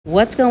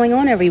What's going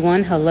on,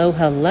 everyone? Hello,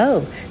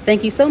 hello.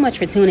 Thank you so much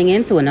for tuning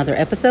in to another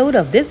episode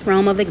of this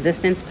Realm of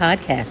Existence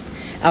podcast.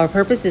 Our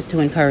purpose is to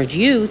encourage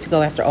you to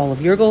go after all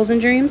of your goals and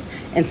dreams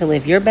and to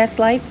live your best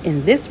life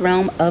in this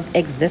realm of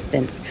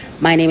existence.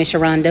 My name is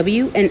Sharron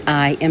W, and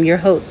I am your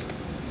host.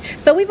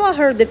 So we've all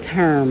heard the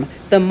term,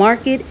 the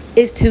market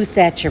is too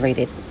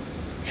saturated.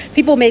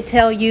 People may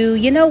tell you,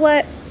 you know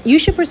what? You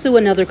should pursue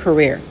another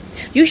career.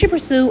 You should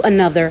pursue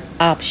another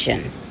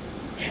option.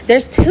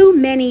 There's too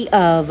many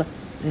of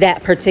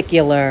that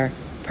particular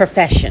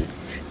profession.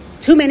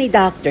 Too many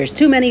doctors,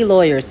 too many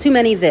lawyers, too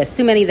many this,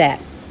 too many that.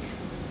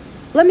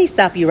 Let me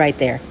stop you right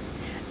there.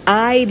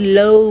 I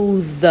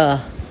loathe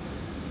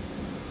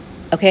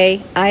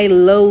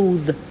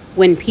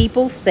when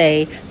people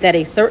say that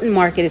a certain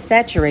market is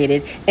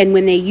saturated, and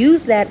when they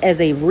use that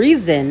as a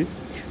reason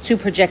to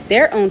project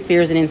their own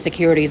fears and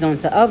insecurities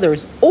onto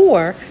others,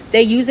 or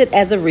they use it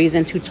as a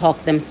reason to talk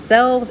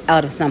themselves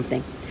out of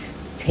something.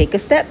 Take a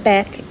step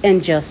back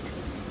and just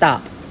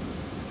stop.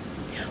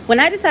 When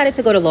I decided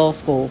to go to law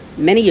school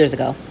many years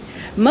ago,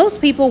 most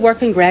people were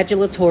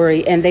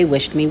congratulatory and they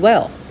wished me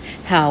well.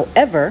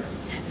 However,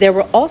 there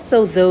were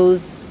also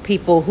those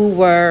people who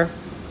were,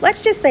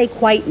 let's just say,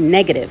 quite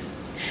negative.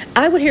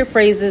 I would hear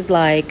phrases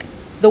like,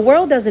 the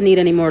world doesn't need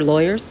any more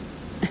lawyers.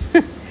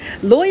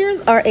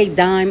 Lawyers are a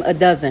dime a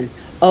dozen.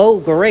 Oh,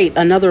 great,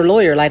 another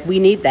lawyer, like we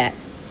need that.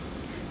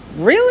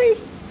 Really?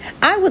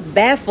 I was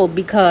baffled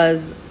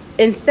because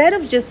instead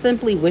of just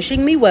simply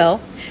wishing me well,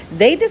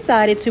 they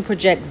decided to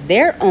project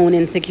their own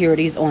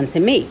insecurities onto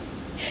me.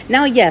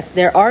 Now, yes,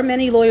 there are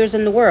many lawyers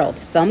in the world,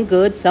 some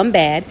good, some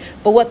bad,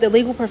 but what the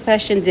legal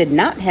profession did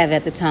not have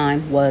at the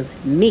time was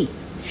me.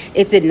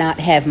 It did not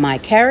have my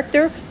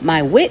character,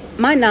 my wit,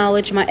 my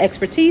knowledge, my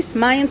expertise,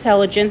 my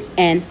intelligence,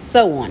 and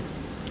so on.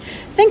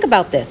 Think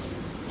about this.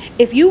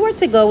 If you were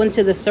to go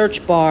into the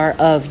search bar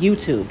of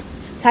YouTube,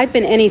 type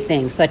in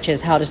anything such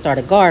as how to start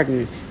a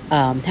garden,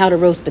 how to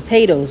roast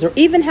potatoes, or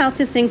even how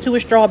to sing to a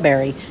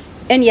strawberry,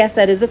 and yes,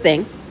 that is a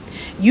thing,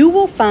 you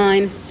will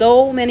find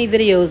so many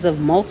videos of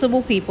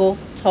multiple people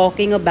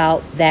talking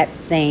about that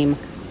same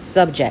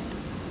subject.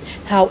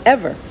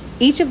 However,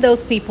 each of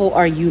those people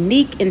are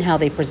unique in how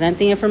they present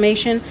the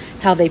information,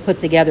 how they put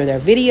together their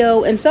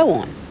video, and so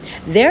on.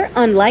 They're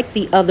unlike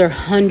the other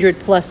 100+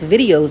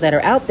 videos that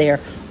are out there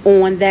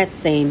on that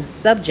same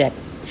subject.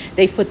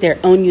 They've put their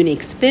own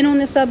unique spin on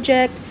the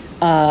subject,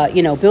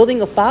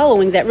 building a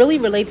following that really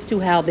relates to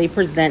how they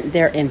present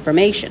their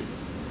information.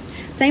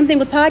 Same thing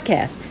with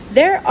podcasts.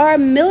 There are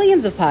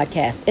millions of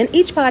podcasts, and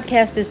each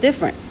podcast is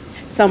different.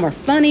 Some are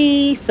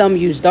funny, some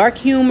use dark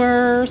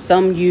humor,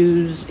 some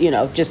use,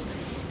 just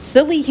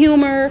silly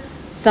humor.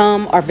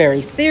 Some are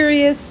very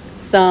serious.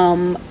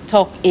 Some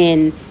talk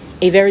in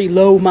a very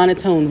low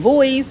monotone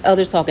voice.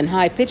 Others talk in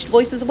high-pitched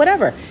voices,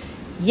 whatever.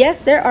 Yes,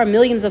 there are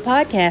millions of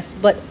podcasts,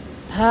 but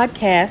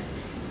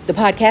the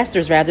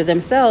podcasters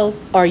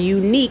themselves are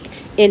unique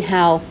in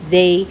how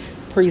they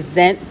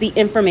present the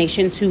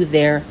information to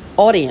their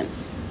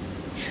audience.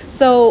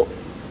 So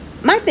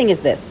my thing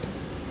is this,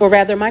 or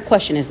rather my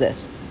question is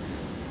this.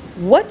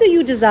 What do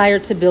you desire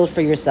to build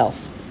for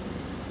yourself?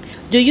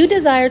 Do you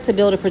desire to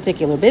build a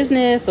particular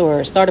business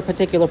or start a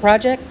particular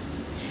project?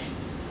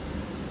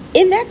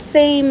 In that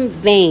same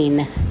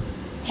vein,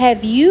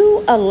 have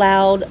you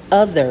allowed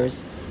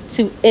others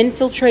to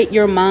infiltrate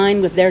your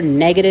mind with their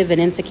negative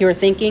and insecure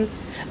thinking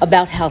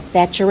about how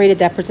saturated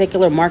that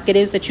particular market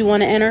is that you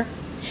want to enter?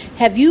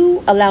 Have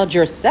you allowed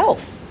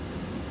yourself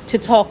to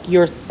talk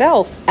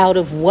yourself out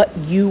of what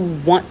you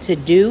want to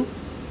do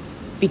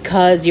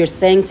because you're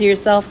saying to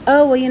yourself,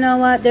 oh, well, you know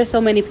what? There's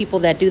so many people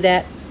that do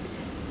that.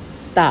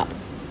 Stop.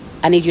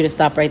 I need you to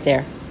stop right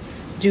there.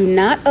 Do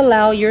not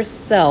allow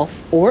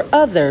yourself or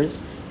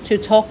others to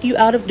talk you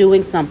out of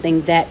doing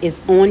something that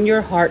is on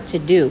your heart to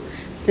do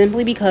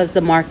simply because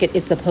the market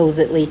is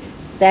supposedly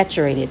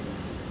saturated.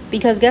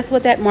 Because guess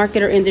what that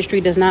market or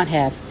industry does not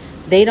have?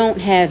 They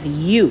don't have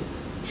you.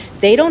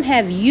 They don't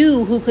have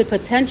you who could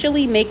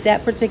potentially make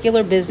that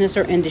particular business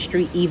or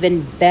industry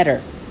even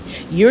better.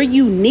 Your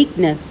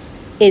uniqueness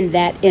in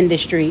that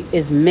industry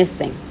is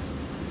missing.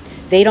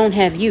 They don't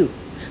have you.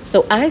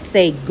 So I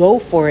say go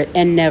for it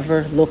and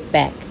never look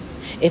back.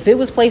 If it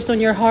was placed on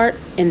your heart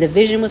and the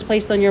vision was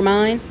placed on your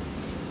mind,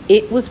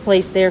 it was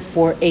placed there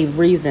for a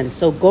reason.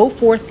 So go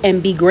forth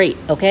and be great,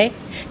 okay?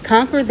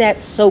 Conquer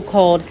that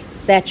so-called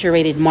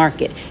saturated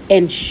market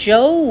and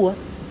show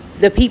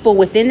the people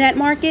within that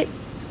market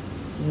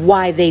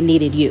why they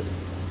needed you.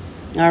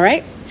 All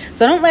right?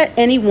 So don't let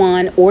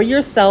anyone or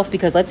yourself,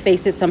 because let's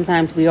face it,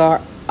 sometimes we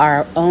are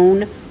our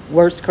own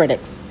worst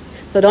critics.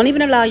 So don't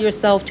even allow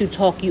yourself to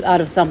talk you out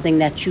of something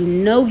that you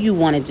know you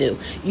want to do.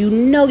 You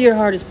know your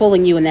heart is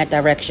pulling you in that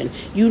direction.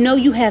 You know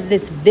you have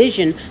this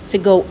vision to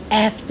go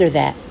after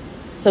that.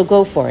 So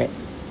go for it.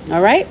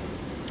 All right?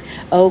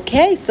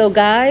 Okay, so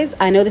guys,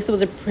 I know this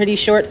was a pretty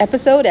short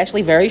episode,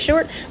 actually very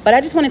short, but I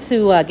just wanted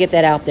to get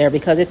that out there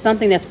because it's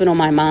something that's been on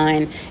my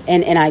mind.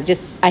 And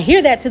I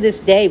hear that to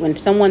this day when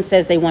someone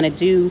says they want to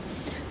do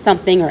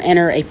something or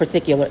enter a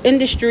particular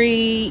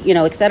industry,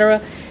 etc.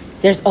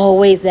 there's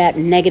always that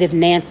negative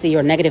Nancy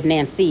or negative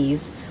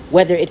Nancys,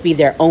 whether it be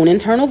their own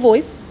internal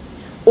voice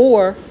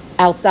or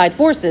outside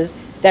forces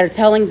that are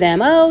telling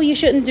them, oh, you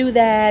shouldn't do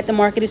that. The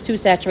market is too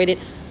saturated.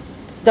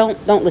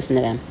 Don't listen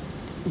to them.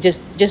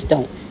 Just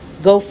don't.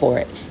 Go for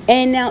it.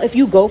 And now if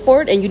you go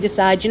for it and you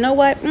decide, you know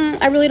what,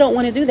 I really don't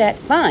want to do that,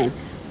 fine.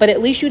 But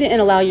at least you didn't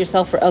allow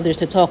yourself for others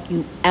to talk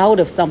you out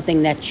of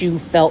something that you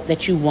felt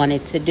that you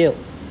wanted to do.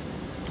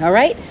 All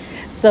right.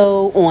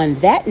 So on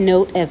that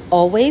note, as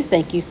always,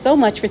 thank you so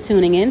much for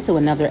tuning in to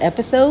another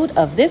episode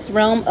of This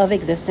Realm of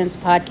Existence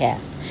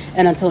podcast.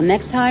 And until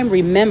next time,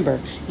 remember,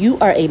 you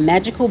are a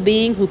magical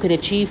being who can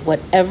achieve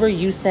whatever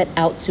you set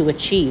out to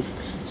achieve.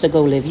 So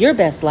go live your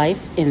best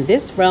life in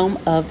this realm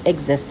of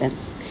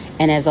existence.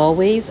 And as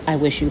always, I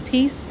wish you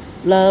peace,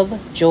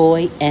 love,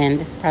 joy,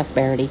 and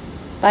prosperity.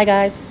 Bye,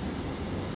 guys.